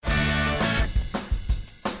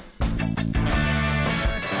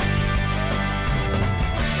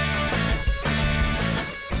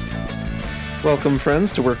Welcome,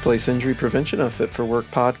 friends, to Workplace Injury Prevention, a Fit for Work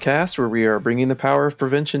podcast, where we are bringing the power of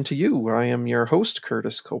prevention to you. I am your host,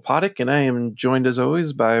 Curtis Kopodic, and I am joined, as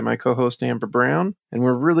always, by my co-host, Amber Brown. And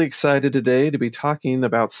we're really excited today to be talking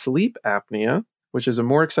about sleep apnea, which is a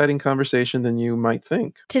more exciting conversation than you might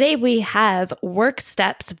think. Today, we have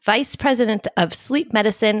WorkStep's Vice President of Sleep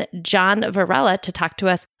Medicine, John Varela, to talk to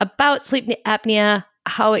us about sleep apnea,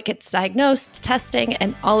 how it gets diagnosed, testing,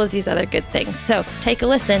 and all of these other good things. So take a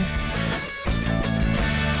listen.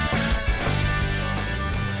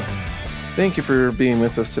 Thank you for being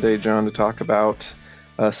with us today, John, to talk about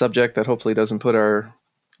a subject that hopefully doesn't put our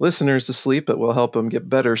listeners to sleep, but will help them get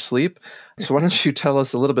better sleep. So why don't you tell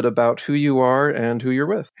us a little bit about who you are and who you're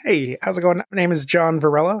with? Hey, how's it going? My name is John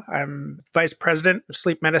Varela. I'm Vice President of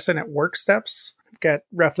Sleep Medicine at WorkSteps. I've got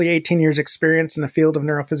roughly 18 years experience in the field of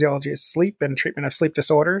neurophysiology of sleep and treatment of sleep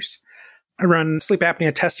disorders. I run sleep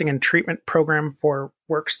apnea testing and treatment program for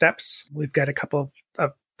WorkSteps. We've got a couple of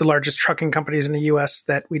the largest trucking companies in the U.S.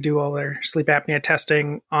 that we do all their sleep apnea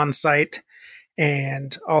testing on site,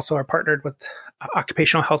 and also are partnered with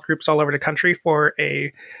occupational health groups all over the country for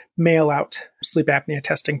a mail-out sleep apnea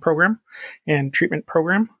testing program and treatment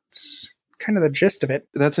program. It's kind of the gist of it.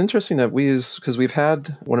 That's interesting that because we've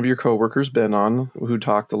had one of your coworkers, Ben, on, who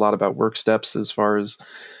talked a lot about WorkSteps as far as,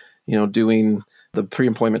 doing the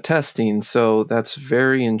pre-employment testing. So that's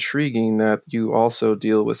very intriguing that you also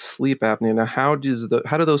deal with sleep apnea. Now, how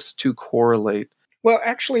do those two correlate? Well,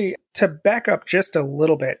 actually, to back up just a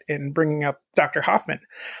little bit in bringing up Dr. Hoffman,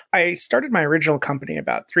 I started my original company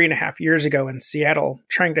about 3.5 years ago in Seattle,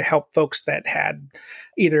 trying to help folks that had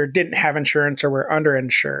either didn't have insurance or were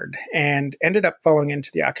underinsured, and ended up falling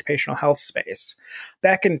into the occupational health space.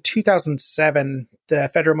 Back in 2007, the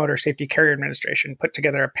Federal Motor Safety Carrier Administration put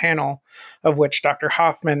together a panel of which Dr.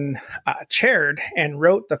 Hoffman chaired and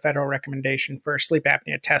wrote the federal recommendation for sleep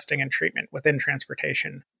apnea testing and treatment within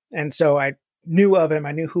transportation. And so I knew of him.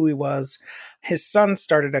 I knew who he was. His son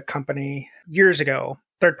started a company years ago,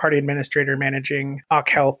 third-party administrator managing OC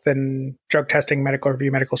Health and drug testing, medical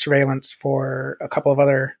review, medical surveillance for a couple of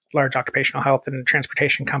other large occupational health and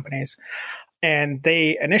transportation companies. And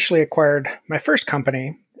they initially acquired my first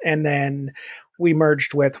company, and then we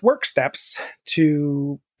merged with WorkSteps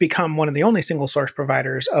to become one of the only single source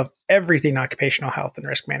providers of everything occupational health and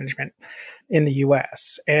risk management in the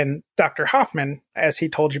US. And Dr. Hoffman, as he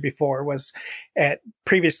told you before, was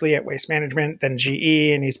previously at Waste Management, then GE,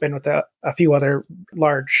 and he's been with a few other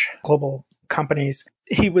large global companies.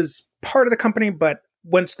 He was part of the company, but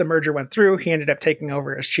once the merger went through, he ended up taking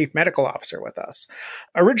over as chief medical officer with us.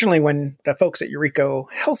 Originally, when the folks at Eureka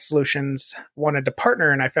Health Solutions wanted to partner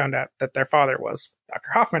and I found out that their father was Dr.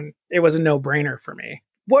 Hoffman, it was a no-brainer for me.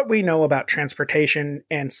 What we know about transportation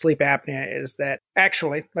and sleep apnea is that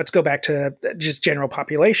actually, let's go back to just general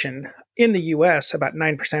population. In the US, about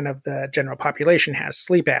 9% of the general population has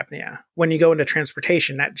sleep apnea. When you go into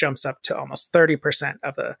transportation, that jumps up to almost 30%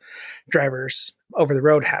 of the drivers over the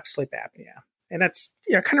road have sleep apnea. And that's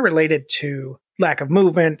kind of related to lack of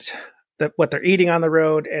movement, what they're eating on the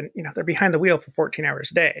road, and they're behind the wheel for 14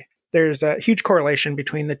 hours a day. There's a huge correlation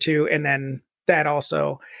between the two, and then that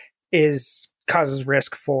also causes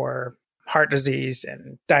risk for heart disease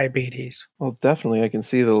and diabetes. Well, definitely, I can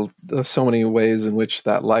see the so many ways in which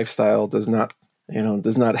that lifestyle does not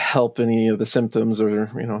help any of the symptoms, or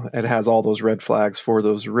it has all those red flags for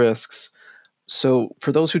those risks. So,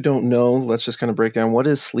 for those who don't know, let's just kind of break down what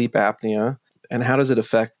is sleep apnea. And how does it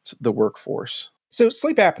affect the workforce? So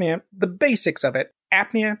sleep apnea, the basics of it,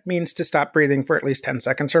 apnea means to stop breathing for at least 10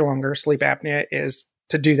 seconds or longer. Sleep apnea is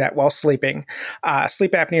to do that while sleeping.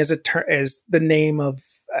 Sleep apnea is the name of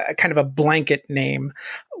kind of a blanket name.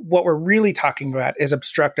 What we're really talking about is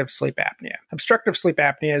obstructive sleep apnea. Obstructive sleep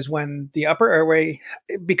apnea is when the upper airway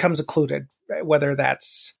becomes occluded, whether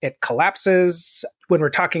that's it collapses. When we're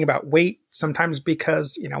talking about weight, sometimes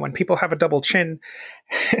because, when people have a double chin,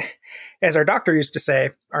 as our doctor used to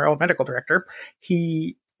say, our old medical director,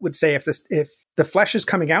 he would say if the flesh is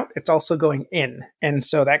coming out, it's also going in. And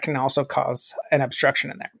so that can also cause an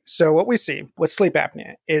obstruction in there. So what we see with sleep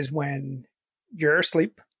apnea is when you're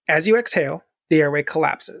asleep, as you exhale, the airway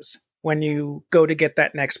collapses. When you go to get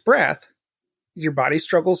that next breath, your body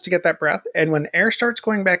struggles to get that breath. And when air starts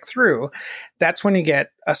going back through, that's when you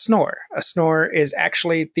get a snore. A snore is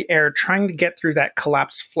actually the air trying to get through that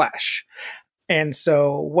collapsed flesh. And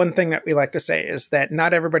so one thing that we like to say is that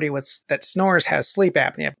not everybody that snores has sleep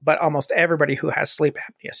apnea, but almost everybody who has sleep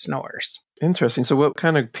apnea snores. Interesting. So what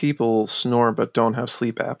kind of people snore but don't have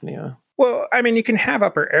sleep apnea? Well, you can have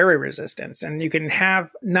upper airway resistance, and you can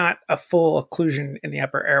have not a full occlusion in the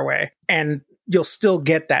upper airway. And you'll still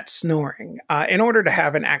get that snoring. In order to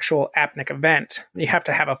have an actual apneic event, you have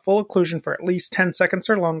to have a full occlusion for at least 10 seconds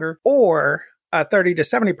or longer, or a 30 to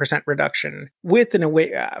 70% reduction with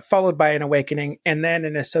followed by an awakening and then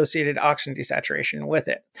an associated oxygen desaturation with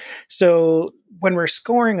it. So when we're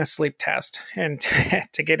scoring a sleep test, and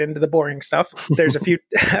to get into the boring stuff, there's a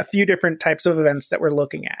few different types of events that we're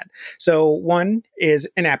looking at. So one is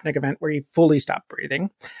an apneic event where you fully stop breathing.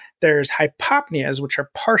 There's hypopneas, which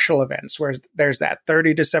are partial events, where there's that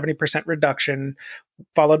 30 to 70% reduction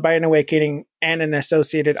followed by an awakening and an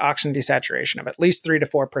associated oxygen desaturation of at least 3 to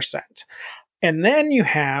 4%. And then you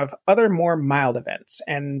have other more mild events,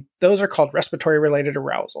 and those are called respiratory related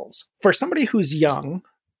arousals. For somebody who's young,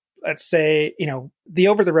 let's say, the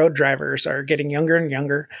over-the-road drivers are getting younger and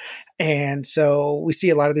younger. And so we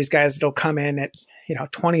see a lot of these guys that'll come in at,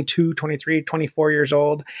 22, 23, 24 years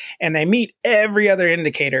old, and they meet every other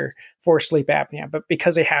indicator for sleep apnea. But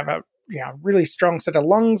because they have a really strong set of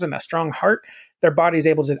lungs and a strong heart, their body's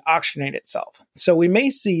able to oxygenate itself. So we may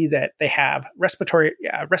see that they have respiratory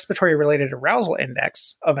related arousal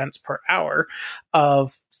index events per hour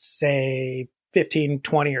of, say, 15,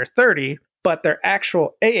 20, or 30, but their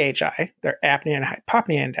actual AHI, their apnea and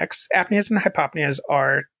hypopnea index, apneas and hypopneas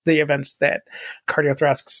are the events that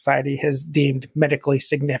Cardiothoracic Society has deemed medically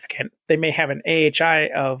significant. They may have an AHI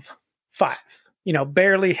of 5,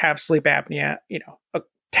 barely have sleep apnea, a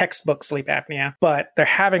textbook sleep apnea, but they're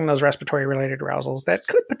having those respiratory related arousals that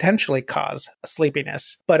could potentially cause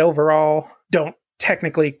sleepiness, but overall don't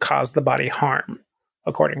technically cause the body harm,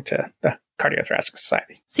 according to the Cardiothoracic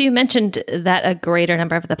Society. So you mentioned that a greater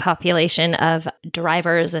number of the population of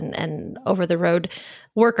drivers and over-the-road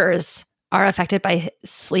workers are affected by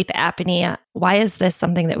sleep apnea. Why is this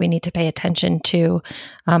something that we need to pay attention to?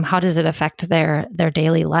 How does it affect their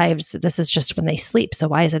daily lives? This is just when they sleep. So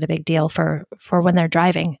why is it a big deal for when they're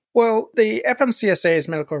driving? Well, the FMCSA's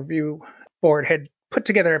Medical Review Board had put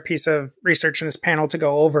together a piece of research in this panel to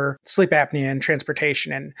go over sleep apnea and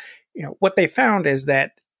transportation. And what they found is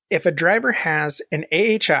that if a driver has an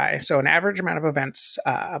AHI, so an average amount of events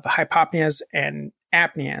of hypopneas and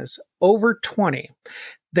apneas over 20,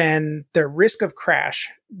 then their risk of crash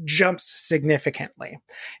jumps significantly.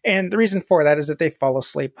 And the reason for that is that they fall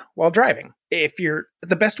asleep while driving. The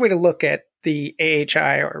best way to look at the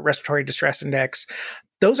AHI or respiratory distress index,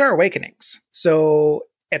 those are awakenings. So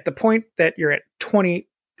at the point that you're at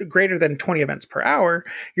greater than 20 events per hour,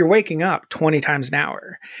 you're waking up 20 times an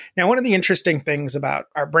hour. Now, one of the interesting things about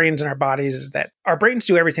our brains and our bodies is that our brains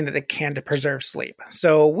do everything that they can to preserve sleep.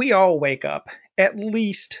 So we all wake up at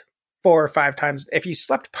least 4 or 5 times. If you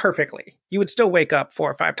slept perfectly, you would still wake up 4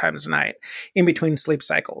 or 5 times a night in between sleep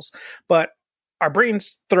cycles. But our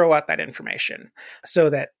brains throw out that information so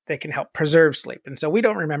that they can help preserve sleep. And so we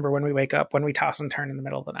don't remember when we wake up, when we toss and turn in the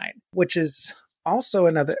middle of the night, which is also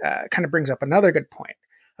another, kind of brings up another good point.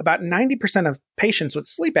 About 90% of patients with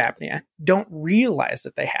sleep apnea don't realize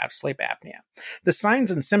that they have sleep apnea. The signs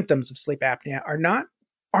and symptoms of sleep apnea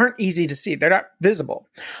aren't easy to see. They're not visible.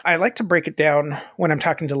 I like to break it down when I'm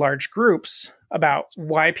talking to large groups about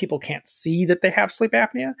why people can't see that they have sleep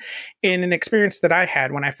apnea in an experience that I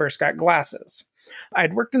had when I first got glasses.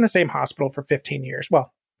 I'd worked in the same hospital for 15 years.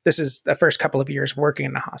 Well, this is the first couple of years of working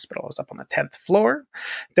in the hospital. I was up on the 10th floor.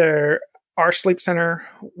 Our sleep center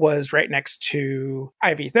was right next to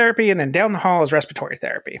IV therapy, and then down the hall is respiratory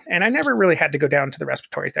therapy. And I never really had to go down to the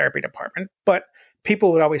respiratory therapy department, but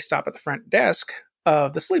people would always stop at the front desk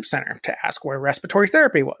of the sleep center to ask where respiratory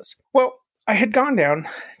therapy was. Well, I had gone down,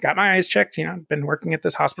 got my eyes checked, been working at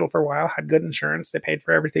this hospital for a while, had good insurance, they paid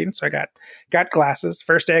for everything. So I got glasses.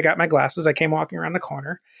 First day I got my glasses, I came walking around the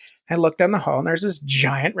corner and looked down the hall, and there's this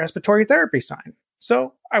giant respiratory therapy sign.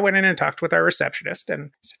 So I went in and talked with our receptionist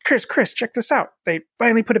and said, Chris, check this out. They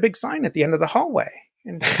finally put a big sign at the end of the hallway.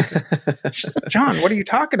 And she said, John, what are you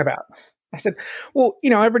talking about? I said, well,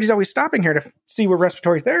 everybody's always stopping here to see where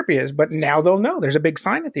respiratory therapy is, but now they'll know there's a big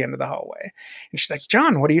sign at the end of the hallway. And she's like,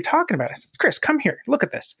 John, what are you talking about? I said, Chris, come here, look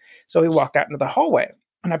at this. So we walked out into the hallway,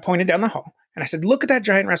 and I pointed down the hall, and I said, look at that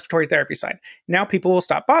giant respiratory therapy sign. Now people will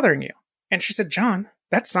stop bothering you. And she said, John,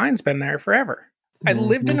 that sign's been there forever. I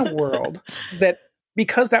lived in a world that,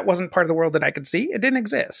 because that wasn't part of the world that I could see, it didn't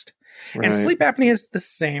exist. Right. And sleep apnea is the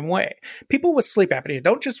same way. People with sleep apnea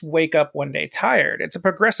don't just wake up one day tired. It's a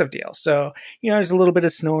progressive deal. So, there's a little bit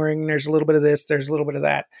of snoring, there's a little bit of this, there's a little bit of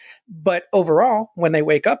that. But overall, when they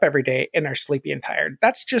wake up every day and they're sleepy and tired,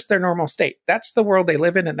 that's just their normal state. That's the world they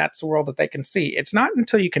live in, and that's the world that they can see. It's not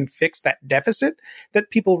until you can fix that deficit that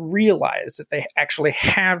people realize that they actually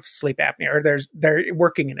have sleep apnea, or they're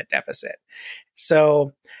working in a deficit.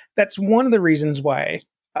 So that's one of the reasons why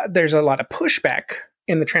there's a lot of pushback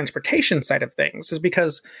in the transportation side of things is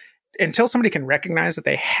because until somebody can recognize that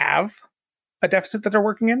they have a deficit that they're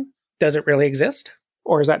working in, does it really exist?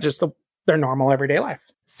 Or is that just their normal everyday life?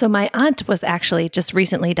 So my aunt was actually just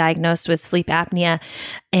recently diagnosed with sleep apnea,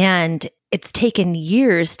 and it's taken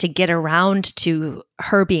years to get around to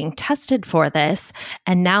her being tested for this.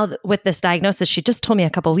 And now with this diagnosis, she just told me a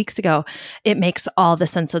couple of weeks ago, it makes all the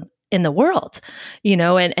sense in the world,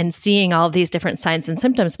 and seeing all of these different signs and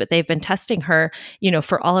symptoms, but they've been testing her,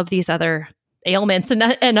 for all of these other ailments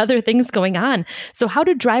and other things going on. So how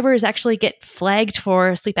do drivers actually get flagged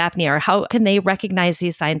for sleep apnea, or how can they recognize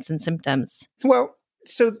these signs and symptoms? Well,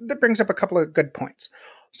 so that brings up a couple of good points.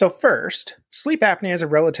 So first, sleep apnea is a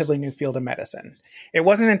relatively new field of medicine. It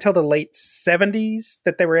wasn't until the late 70s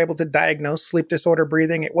that they were able to diagnose sleep disorder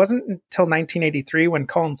breathing. It wasn't until 1983 when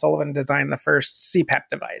Colin Sullivan designed the first CPAP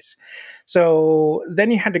device. So then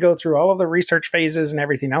you had to go through all of the research phases and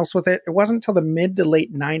everything else with it. It wasn't until the mid to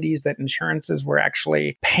late 90s that insurances were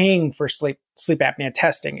actually paying for sleep apnea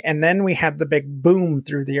testing. And then we had the big boom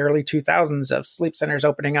through the early 2000s of sleep centers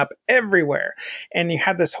opening up everywhere. And you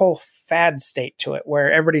had this whole fad state to it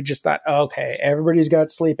where everybody just thought, oh, okay, everybody's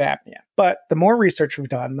got sleep apnea. But the more research we've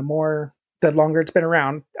done, the longer it's been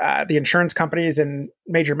around, the insurance companies and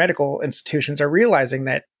major medical institutions are realizing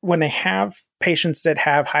that when they have patients that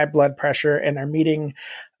have high blood pressure and they're meeting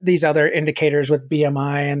these other indicators with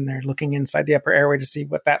BMI and they're looking inside the upper airway to see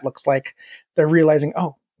what that looks like, they're realizing,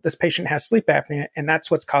 oh, this patient has sleep apnea, and that's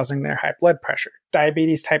what's causing their high blood pressure.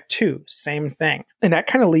 Diabetes type 2, same thing. And that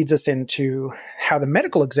kind of leads us into how the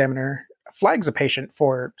medical examiner flags a patient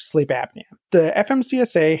for sleep apnea. The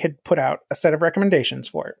FMCSA had put out a set of recommendations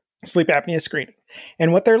for it, sleep apnea screening.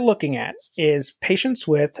 And what they're looking at is patients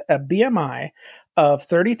with a BMI of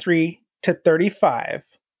 33 to 35.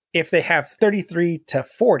 If they have 33 to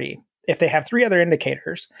 40, if they have three other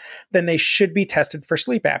indicators, then they should be tested for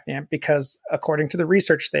sleep apnea because according to the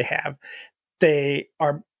research they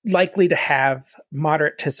are likely to have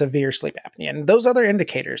moderate to severe sleep apnea. And those other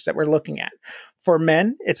indicators that we're looking at, for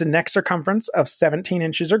men, it's a neck circumference of 17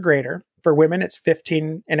 inches or greater. For women, it's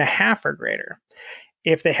 15 and a half or greater.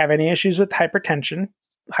 If they have any issues with hypertension,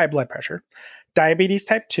 high blood pressure, diabetes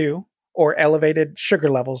type 2, or elevated sugar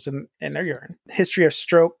levels in their urine, history of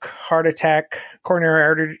stroke, heart attack,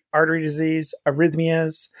 coronary artery disease,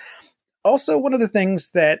 arrhythmias. Also, one of the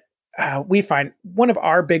things that we find, one of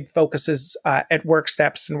our big focuses at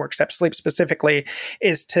WorkSteps and WorkSteps Sleep specifically,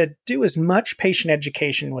 is to do as much patient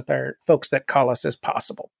education with our folks that call us as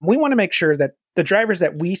possible. We want to make sure that the drivers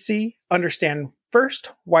that we see understand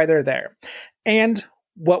first why they're there and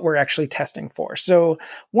what we're actually testing for. So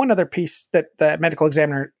one other piece that the medical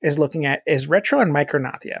examiner is looking at is retro and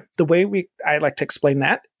micronathia. The way I like to explain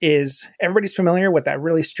that is everybody's familiar with that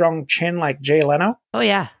really strong chin like Jay Leno. Oh,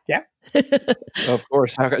 yeah. Yeah. Of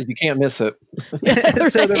course. You can't miss it.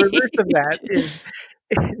 So the reverse of that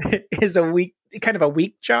is a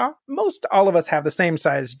weak jaw. Most all of us have the same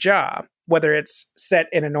size jaw, whether it's set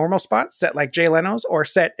in a normal spot, set like Jay Leno's, or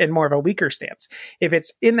set in more of a weaker stance. If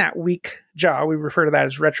it's in that weak jaw, we refer to that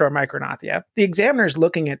as retromicronathia. The examiner is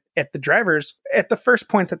looking at the drivers at the first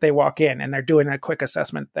point that they walk in, and they're doing a quick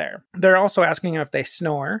assessment there. They're also asking if they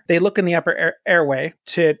snore. They look in the upper airway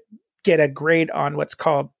to get a grade on what's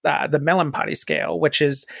called the Mellon-Potty scale, which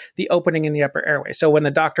is the opening in the upper airway. So when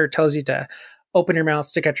the doctor tells you to open your mouth,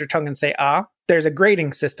 stick out your tongue, and say, ah, there's a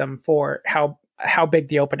grading system for how big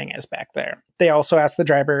the opening is back there. They also ask the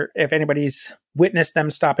driver if anybody's witnessed them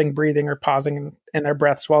stopping breathing or pausing in their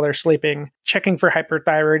breaths while they're sleeping, checking for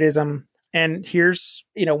hyperthyroidism. And here's,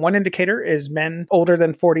 one indicator is men older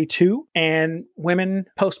than 42 and women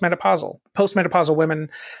postmenopausal. Postmenopausal women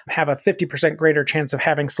have a 50% greater chance of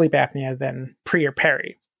having sleep apnea than pre or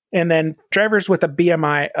peri. And then drivers with a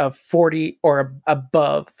BMI of 40 or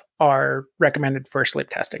above are recommended for sleep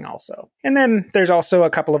testing also. And then there's also a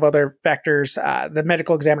couple of other factors. The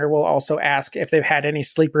medical examiner will also ask if they've had any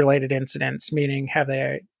sleep-related incidents, meaning have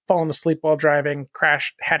they fallen asleep while driving,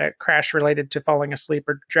 had a crash related to falling asleep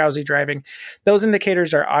or drowsy driving. Those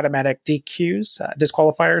indicators are automatic DQs,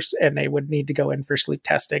 disqualifiers, and they would need to go in for sleep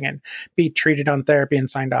testing and be treated on therapy and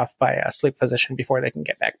signed off by a sleep physician before they can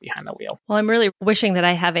get back behind the wheel. Well, I'm really wishing that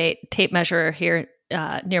I have a tape measure here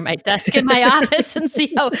near my desk in my office and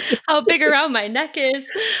see how big around my neck is.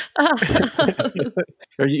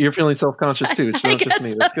 You're feeling self-conscious too. It's not just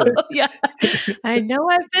me. That's good. Yeah. I know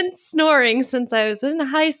I've been snoring since I was in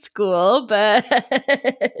high school, but...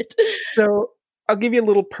 So I'll give you a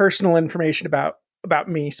little personal information about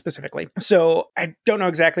me specifically. So I don't know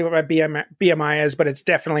exactly what my BMI is, but it's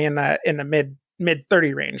definitely in the mid mid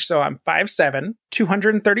 30 range. So I'm 5'7",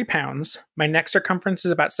 230 pounds. My neck circumference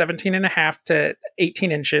is about 17 and a half to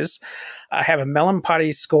 18 inches. I have a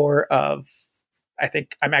Mellon-Potty score of, I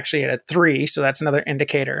think I'm actually at a 3, so that's another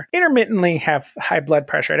indicator. Intermittently have high blood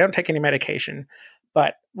pressure. I don't take any medication,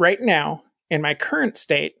 but right now, in my current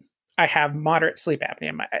state, I have moderate sleep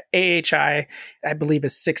apnea. My AHI, I believe,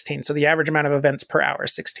 is 16. So the average amount of events per hour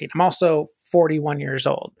is 16. I'm also 41 years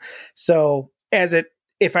old. So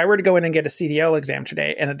if I were to go in and get a CDL exam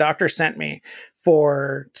today and the doctor sent me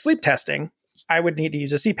for sleep testing, I would need to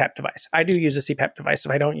use a CPAP device. I do use a CPAP device.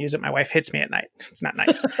 If I don't use it, my wife hits me at night. It's not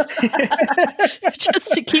nice.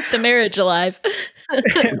 Just to keep the marriage alive.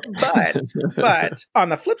 but on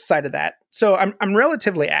the flip side of that, so I'm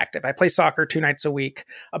relatively active. I play soccer 2 nights a week.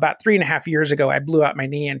 About 3.5 years ago, I blew out my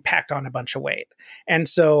knee and packed on a bunch of weight. And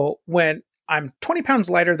so when I'm 20 pounds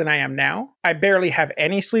lighter than I am now, I barely have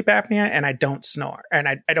any sleep apnea, and I don't snore. And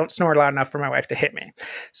I don't snore loud enough for my wife to hit me.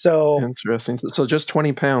 So interesting. So just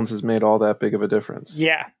 20 pounds has made all that big of a difference.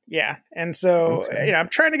 Yeah. And so, I'm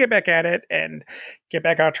trying to get back at it and get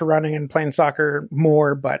back out to running and playing soccer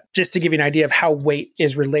more. But just to give you an idea of how weight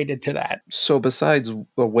is related to that. So besides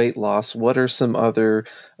the weight loss, what are some other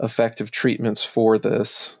effective treatments for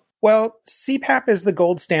this? Well, CPAP is the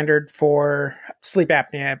gold standard for sleep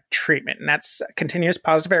apnea treatment, and that's continuous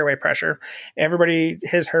positive airway pressure. Everybody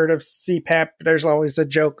has heard of CPAP. There's always a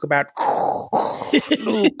joke about,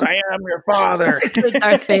 Luke, I am your father. The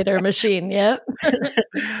Darth Vader machine, yep.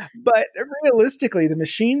 But realistically, the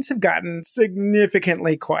machines have gotten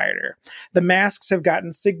significantly quieter. The masks have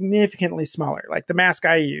gotten significantly smaller. Like the mask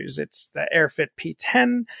I use, it's the AirFit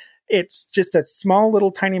P10. It's just a small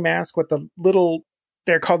little tiny mask with a little...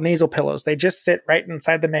 They're called nasal pillows. They just sit right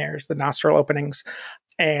inside the nares, the nostril openings.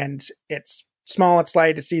 And it's small, it's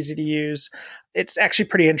light, it's easy to use. It's actually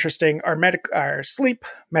pretty interesting. Our sleep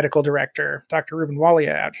medical director, Dr. Ruben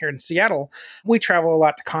Walia out here in Seattle, we travel a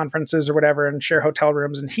lot to conferences or whatever and share hotel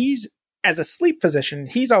rooms. And as a sleep physician,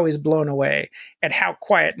 he's always blown away at how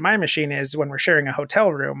quiet my machine is when we're sharing a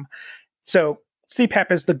hotel room. So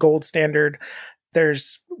CPAP is the gold standard.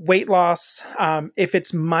 There's weight loss. If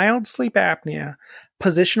it's mild sleep apnea,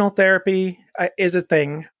 positional therapy is a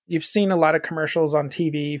thing. You've seen a lot of commercials on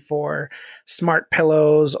TV for smart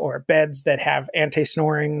pillows or beds that have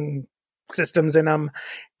anti-snoring systems in them.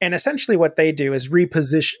 And essentially what they do is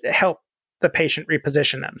help the patient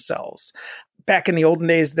reposition themselves. Back in the olden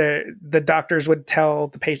days, the doctors would tell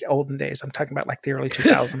the patient, olden days, I'm talking about like the early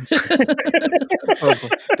 2000s.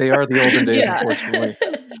 They are the olden days, unfortunately.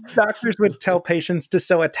 Doctors would tell patients to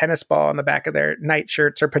sew a tennis ball on the back of their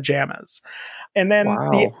nightshirts or pajamas. And then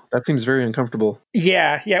that seems very uncomfortable.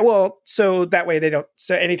 Yeah. Well, so that way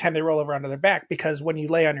so anytime they roll over onto their back, because when you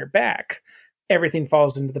lay on your back, everything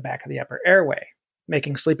falls into the back of the upper airway,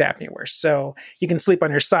 making sleep apnea worse. So you can sleep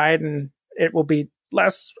on your side and it will be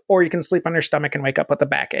less, or you can sleep on your stomach and wake up with a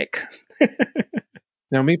backache.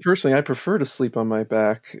 Now, me personally, I prefer to sleep on my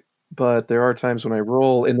back, but there are times when I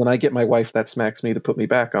roll and then I get my wife that smacks me to put me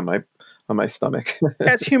back on my stomach.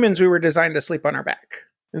 As humans, we were designed to sleep on our back.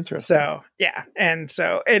 Interesting. So, yeah. And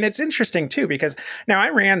it's interesting too, because now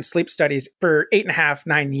I ran sleep studies for 8.5,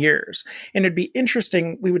 9 years. And it'd be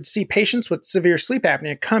interesting. We would see patients with severe sleep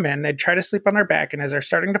apnea come in, they'd try to sleep on their back. And as they're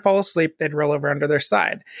starting to fall asleep, they'd roll over under their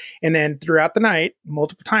side. And then throughout the night,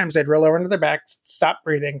 multiple times, they'd roll over under their back, stop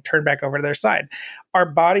breathing, turn back over to their side. Our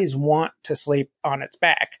bodies want to sleep on its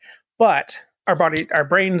back, but our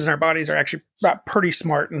brains and our bodies are actually pretty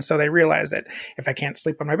smart. And so they realize that if I can't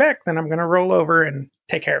sleep on my back, then I'm going to roll over and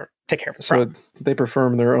take care of the problem. So they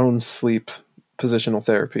perform their own sleep positional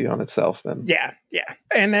therapy on itself then. Yeah.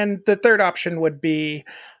 And then the third option would be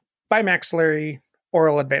bimaxillary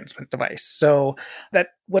oral advancement device. So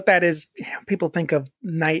what that is, people think of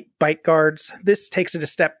night bite guards. This takes it a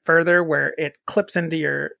step further where it clips into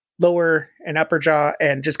your lower and upper jaw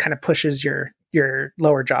and just kind of pushes your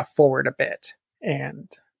lower jaw forward a bit. And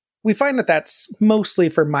we find that that's mostly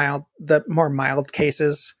for the more mild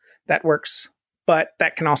cases that works, but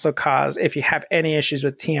that can also cause, if you have any issues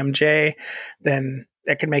with TMJ, then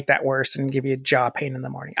it can make that worse and give you jaw pain in the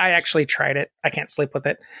morning. I actually tried it. I can't sleep with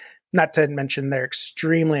it. Not to mention they're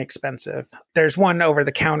extremely expensive. There's one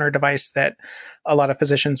over-the-counter device that a lot of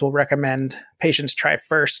physicians will recommend patients try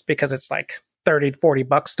first because it's like $30 to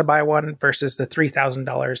 $40 to buy one versus the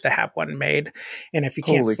 $3,000 to have one made. And if you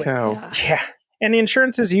can't Holy sleep, cow. Yeah. And the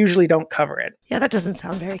insurances usually don't cover it. Yeah, that doesn't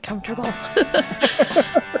sound very comfortable.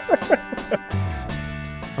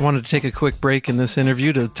 I wanted to take a quick break in this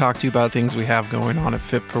interview to talk to you about things we have going on at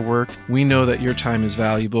Fit for Work. We know that your time is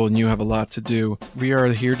valuable and you have a lot to do. We are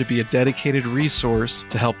here to be a dedicated resource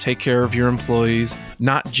to help take care of your employees,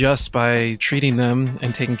 not just by treating them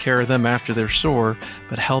and taking care of them after they're sore,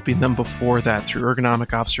 but helping them before that through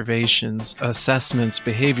ergonomic observations, assessments,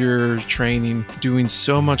 behavior training, doing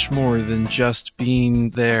so much more than just being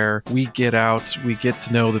there. We get out, we get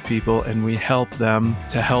to know the people, and we help them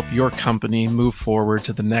to help your company move forward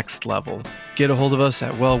to the next level. Get a hold of us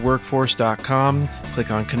at wellworkforce.com,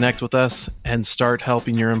 click on Connect with Us, and start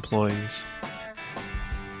helping your employees.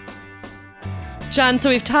 John, so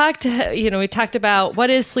we talked about what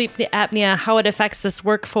is sleep apnea, how it affects this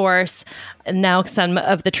workforce, and now some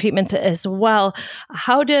of the treatments as well.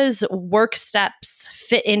 How does Work Steps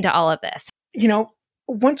fit into all of this?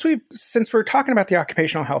 Since we're talking about the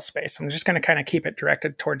occupational health space, I'm just going to kind of keep it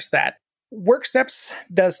directed towards that. Work Steps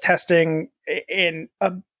does testing in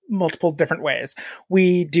multiple different ways.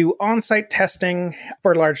 We do on-site testing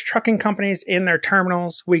for large trucking companies in their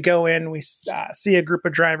terminals. We go in, we see a group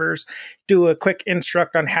of drivers, do a quick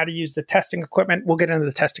instruct on how to use the testing equipment. We'll get into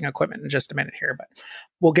the testing equipment in just a minute here, but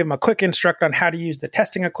we'll give them a quick instruct on how to use the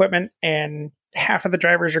testing equipment. And half of the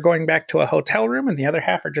drivers are going back to a hotel room and the other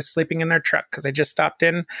half are just sleeping in their truck because they just stopped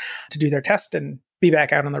in to do their test and be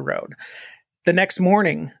back out on the road. The next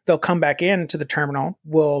morning, they'll come back into the terminal,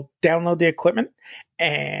 we'll download the equipment,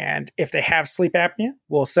 and if they have sleep apnea,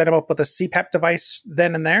 we'll set them up with a CPAP device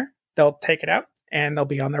then and there. They'll take it out, and they'll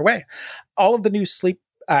be on their way. All of the new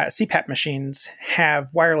CPAP machines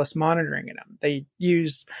have wireless monitoring in them. They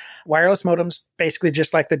use wireless modems, basically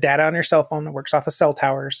just like the data on your cell phone that works off of cell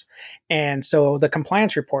towers. And so the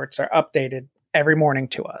compliance reports are updated every morning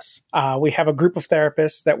to us. We have a group of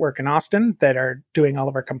therapists that work in Austin that are doing all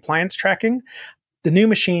of our compliance tracking. The new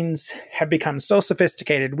machines have become so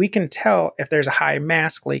sophisticated, we can tell if there's a high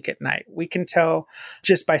mask leak at night. We can tell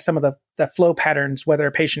just by some of the flow patterns whether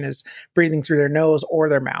a patient is breathing through their nose or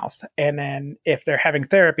their mouth. And then if they're having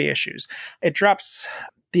therapy issues,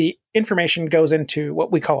 the information goes into what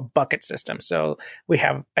we call a bucket system. So we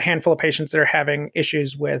have a handful of patients that are having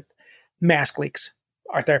issues with mask leaks.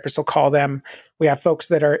 Our therapists will call them. We have folks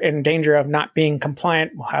that are in danger of not being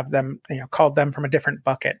compliant. We'll have them, called them from a different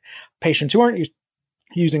bucket. Patients who aren't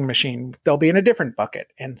using the machine, they'll be in a different bucket.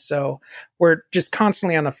 And so we're just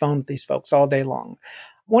constantly on the phone with these folks all day long.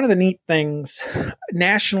 One of the neat things,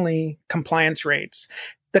 nationally,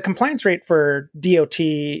 the compliance rate for DOT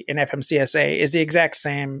and FMCSA is the exact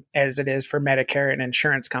same as it is for Medicare and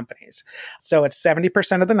insurance companies. So it's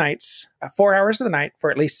 70% of the nights, 4 hours of the night for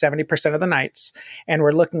at least 70% of the nights. And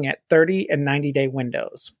we're looking at 30 and 90-day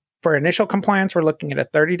windows. For initial compliance, we're looking at a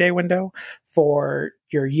 30-day window. For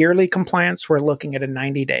your yearly compliance, we're looking at a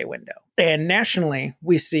 90-day window. And nationally,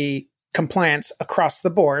 we see compliance across the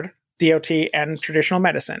board, DOT and traditional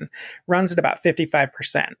medicine, runs at about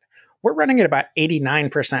 55%. We're running at about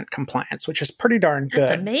 89% compliance, which is pretty darn good.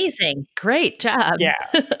 That's amazing. Great job. Yeah.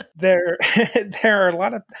 There are a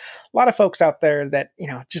lot of folks out there that,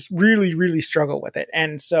 just really, really struggle with it.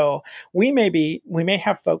 And so we may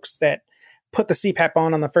have folks that put the CPAP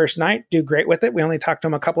on the first night, do great with it. We only talk to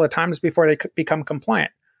them a couple of times before they become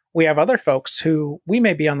compliant. We have other folks who we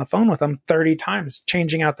may be on the phone with them 30 times,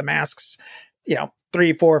 changing out the masks,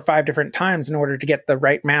 3, 4, 5 different times in order to get the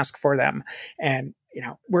right mask for them. And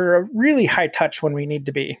we're a really high touch when we need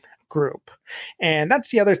to be group. And that's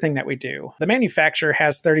the other thing that we do. The manufacturer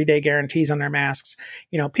has 30-day guarantees on their masks.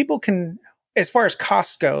 People can, as far as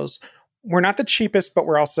cost goes, we're not the cheapest, but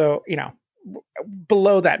we're also,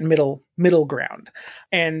 below that middle ground.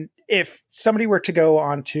 And if somebody were to go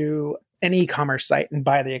onto an e-commerce site and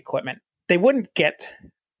buy the equipment, they wouldn't get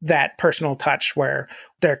that personal touch where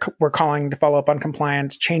we're calling to follow up on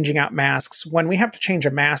compliance, changing out masks. When we have to change a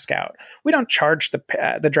mask out, we don't charge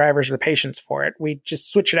the drivers or the patients for it. We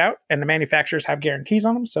just switch it out, and the manufacturers have guarantees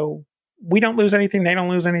on them. So we don't lose anything, they don't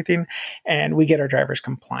lose anything, and we get our drivers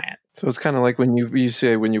compliant. So it's kind of like when you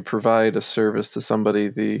say when you provide a service to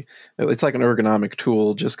somebody, it's like an ergonomic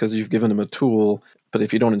tool just because you've given them a tool, but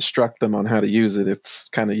if you don't instruct them on how to use it, it's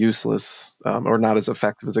kind of useless or not as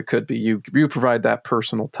effective as it could be. You provide that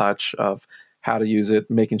personal touch of how to use it,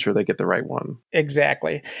 making sure they get the right one.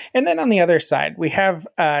 Exactly. And then on the other side, we have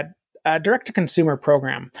a direct-to-consumer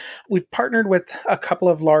program. We've partnered with a couple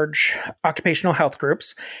of large occupational health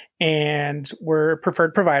groups, and we're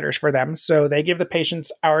preferred providers for them. So they give the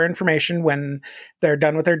patients our information when they're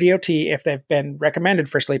done with their DOT. If they've been recommended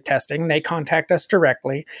for sleep testing, they contact us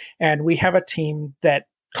directly, and we have a team that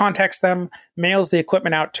contacts them, mails the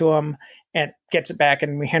equipment out to them, and gets it back,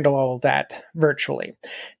 and we handle all of that virtually.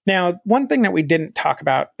 Now, one thing that we didn't talk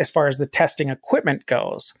about as far as the testing equipment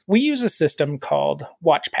goes, we use a system called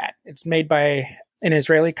WatchPat. It's made by an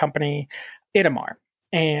Israeli company, Itamar,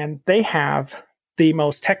 and they have the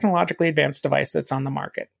most technologically advanced device that's on the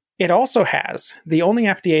market. It also has the only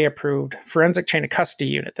FDA-approved forensic chain of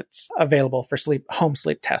custody unit that's available for home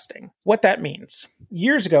sleep testing. What that means,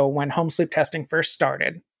 years ago when home sleep testing first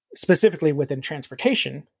started, specifically within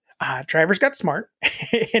transportation, drivers got smart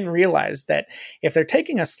and realized that if they're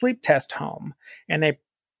taking a sleep test home and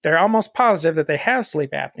they're almost positive that they have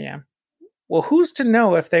sleep apnea, well, who's to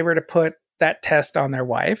know if they were to put that test on their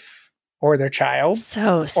wife or their child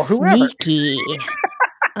or whoever? Sneaky.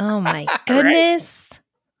 Oh my goodness.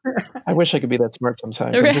 I wish I could be that smart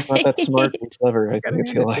sometimes. I'm just not that smart and clever, I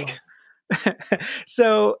feel like.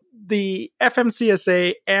 So the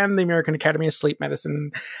FMCSA and the American Academy of Sleep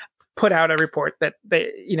Medicine put out a report that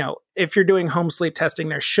if you're doing home sleep testing,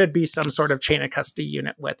 there should be some sort of chain of custody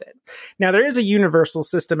unit with it. Now, there is a universal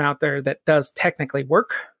system out there that does technically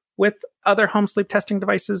work with other home sleep testing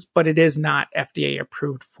devices, but it is not FDA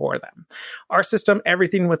approved for them. Our system,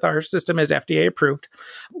 everything with our system is FDA approved.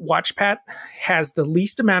 WatchPat has the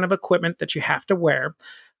least amount of equipment that you have to wear.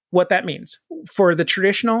 What that means, for the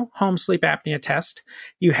traditional home sleep apnea test,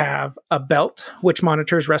 you have a belt which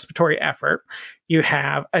monitors respiratory effort. You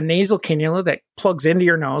have a nasal cannula that plugs into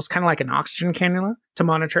your nose, kind of like an oxygen cannula, to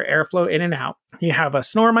monitor airflow in and out. You have a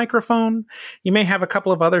snore microphone. You may have a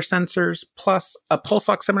couple of other sensors, plus a pulse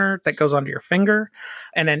oximeter that goes onto your finger.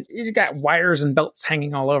 And then you got wires and belts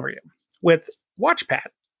hanging all over you. With WatchPat,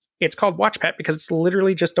 it's called WatchPat because it's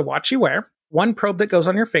literally just a watch you wear, one probe that goes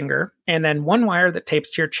on your finger, and then one wire that tapes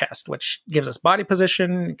to your chest, which gives us body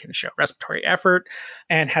position, can show respiratory effort,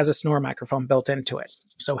 and has a snore microphone built into it.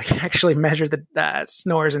 So we can actually measure the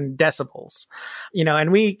snores in decibels.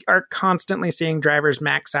 And we are constantly seeing drivers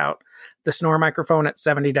max out the snore microphone at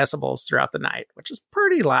 70 decibels throughout the night, which is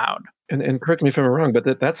pretty loud. And correct me if I'm wrong,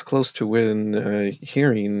 but that's close to when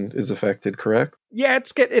hearing is affected, correct? Yeah,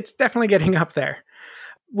 it's definitely getting up there.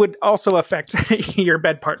 Would also affect your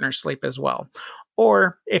bed partner's sleep as well.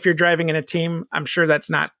 Or if you're driving in a team, I'm sure that's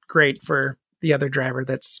not great for the other driver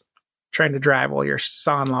that's trying to drive while you're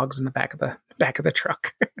sawing logs in the back of the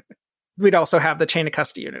truck. We'd also have the chain of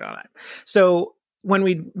custody unit on it. So when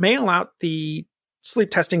we mail out the sleep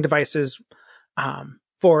testing devices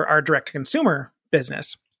for our direct-to-consumer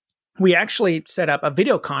business, we actually set up a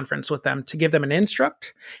video conference with them to give them an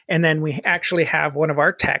instruct, and then we actually have one of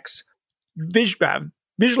our techs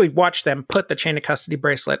visually watch them put the chain of custody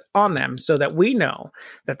bracelet on them so that we know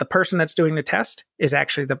that the person that's doing the test is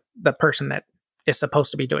actually the person that is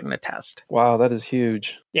supposed to be doing the test. Wow, that is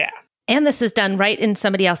huge. Yeah. And this is done right in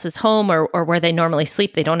somebody else's home or where they normally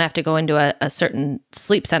sleep. They don't have to go into a certain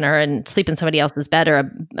sleep center and sleep in somebody else's bed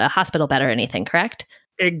or a hospital bed or anything, correct?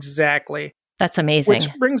 Exactly. That's amazing. Which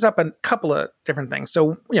brings up a couple of different things.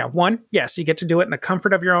 So, one, yes, you get to do it in the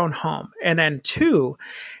comfort of your own home. And then two,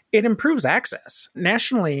 it improves access.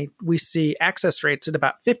 Nationally, we see access rates at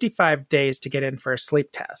about 55 days to get in for a sleep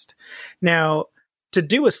test. Now, to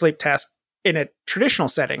do a sleep test in a traditional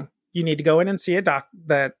setting, you need to go in and see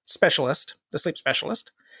the sleep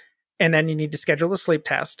specialist, and then you need to schedule the sleep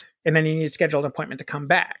test, and then you need to schedule an appointment to come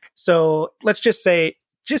back. So let's just say,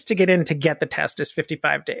 just to get in to get the test is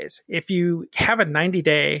 55 days. If you have a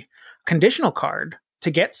 90-day conditional card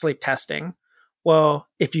to get sleep testing, well,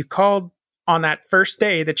 if you called on that first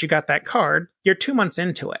day that you got that card, you're 2 months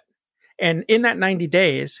into it. And in that 90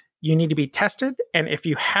 days, you need to be tested. And if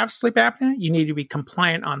you have sleep apnea, you need to be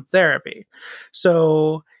compliant on therapy.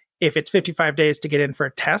 So if it's 55 days to get in for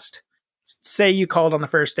a test, say you called on the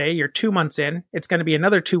first day, you're 2 months in, it's going to be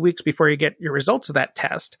another 2 weeks before you get your results of that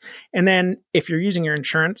test. And then if you're using your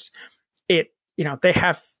insurance, they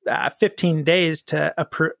have 15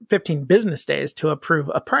 business days to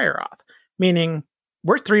approve a prior auth, meaning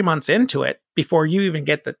we're 3 months into it before you even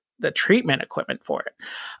get the treatment equipment for it.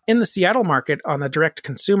 In the Seattle market, on the direct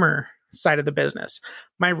consumer side of the business,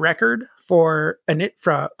 my record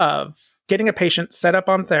of getting a patient set up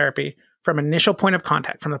on therapy from initial point of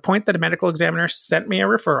contact, from the point that a medical examiner sent me a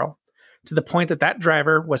referral to the point that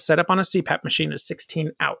driver was set up on a CPAP machine is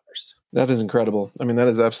 16 hours. That is incredible. I mean, that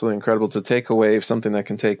is absolutely incredible to take away something that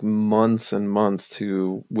can take months and months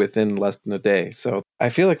to within less than a day. So I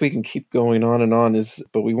feel like we can keep going on and on,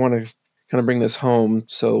 but we want to kind of bring this home.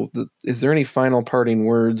 So is there any final parting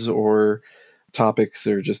words or topics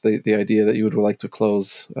or just the idea that you would like to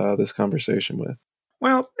close this conversation with?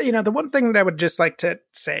 Well, the one thing that I would just like to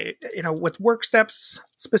say, with work steps,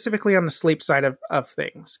 specifically on the sleep side of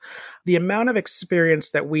things, the amount of experience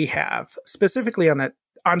that we have, specifically on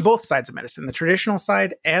both sides of medicine, the traditional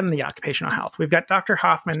side and the occupational health. We've got Dr.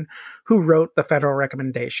 Hoffman, who wrote the federal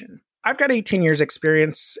recommendation. I've got 18 years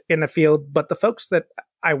experience in the field, but the folks that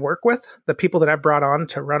I work with, the people that I've brought on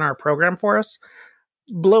to run our program for us,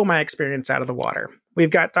 blow my experience out of the water. We've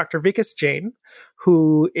got Dr. Vikas Jain,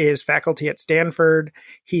 who is faculty at Stanford.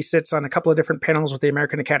 He sits on a couple of different panels with the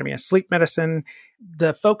American Academy of Sleep Medicine.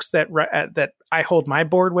 The folks that I hold my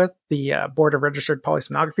board with, the Board of Registered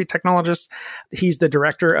Polysomnography Technologists, he's the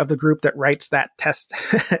director of the group that writes that test,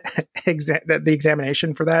 the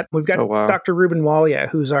examination for that. We've got Dr. Ruben Walia,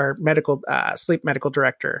 who's our sleep medical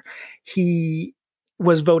director. He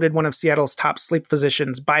was voted one of Seattle's top sleep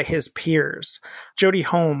physicians by his peers. Jody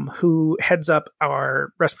Holm, who heads up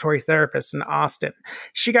our respiratory therapist in Austin,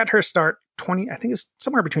 she got her start I think it was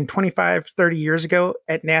somewhere between 25, 30 years ago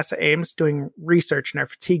at NASA Ames doing research in our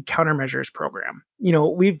fatigue countermeasures program.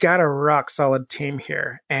 We've got a rock solid team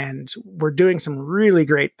here, and we're doing some really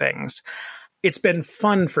great things. It's been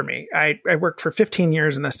fun for me. I worked for 15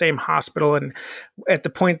 years in the same hospital, and at the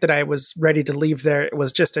point that I was ready to leave there, it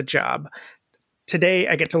was just a job. Today,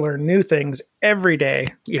 I get to learn new things every day.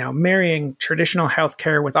 Marrying traditional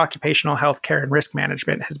healthcare with occupational healthcare and risk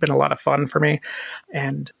management has been a lot of fun for me.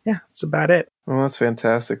 And yeah, that's about it. Well, that's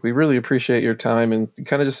fantastic. We really appreciate your time. And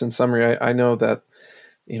kind of just in summary, I know that,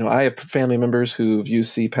 I have family members who've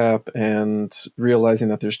used CPAP and realizing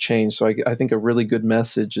that there's change. So I think a really good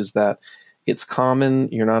message is that it's common.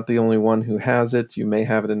 You're not the only one who has it. You may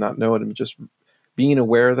have it and not know it. And just being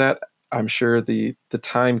aware of that, I'm sure the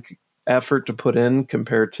time effort to put in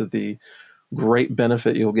compared to the great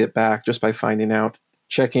benefit you'll get back just by finding out,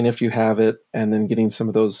 checking if you have it, and then getting some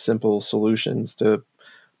of those simple solutions to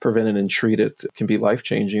prevent it and treat it can be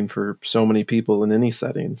life-changing for so many people in any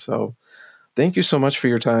setting. So thank you so much for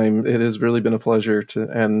your time. It has really been a pleasure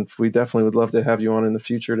and we definitely would love to have you on in the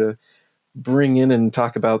future to bring in and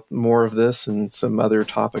talk about more of this and some other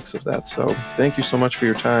topics of that. So thank you so much for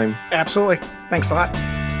your time. Absolutely. Thanks a lot.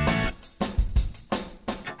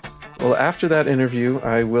 Well, after that interview,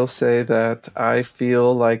 I will say that I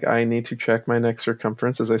feel like I need to check my neck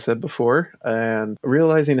circumference, as I said before, and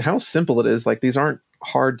realizing how simple it is. Like, these aren't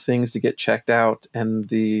hard things to get checked out, and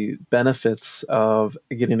the benefits of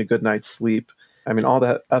getting a good night's sleep. I mean, all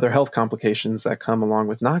the other health complications that come along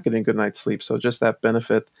with not getting a good night's sleep. So just that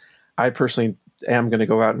benefit, I personally am going to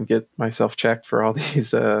go out and get myself checked for all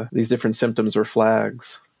these different symptoms or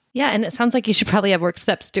flags. Yeah. And it sounds like you should probably have work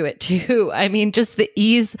steps do it too. I mean, just the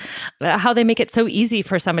ease, how they make it so easy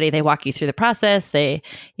for somebody. They walk you through the process. They,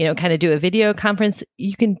 kind of do a video conference.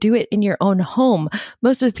 You can do it in your own home.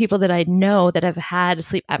 Most of the people that I know that have had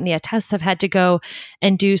sleep apnea tests have had to go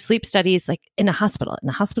and do sleep studies like in a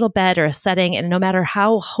hospital bed or a setting. And no matter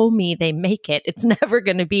how homey they make it, it's never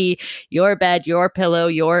going to be your bed, your pillow,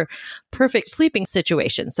 your perfect sleeping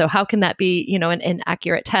situation. So how can that be, an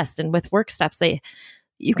accurate test? And with work steps,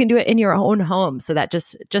 you can do it in your own home. So that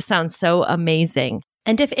just sounds so amazing.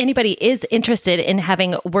 And if anybody is interested in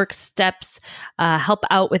having Work Steps help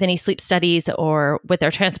out with any sleep studies or with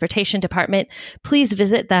their transportation department, please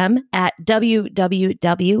visit them at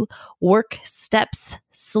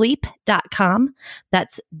www.workstepsleep.com.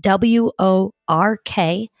 That's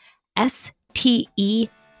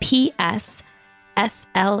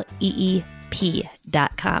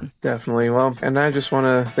WORKSTEPSLEEP.com. Definitely. Well, and I just want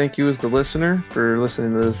to thank you as the listener for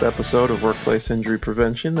listening to this episode of Workplace Injury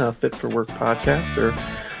Prevention, a Fit for Work podcast, where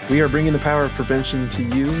we are bringing the power of prevention to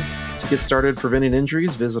you. To get started preventing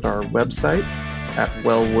injuries, visit our website at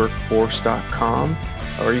wellworkforce.com,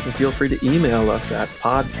 or you can feel free to email us at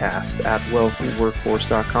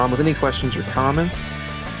podcast@wellworkforce.com with any questions or comments.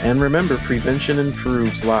 And remember, prevention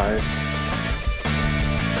improves lives.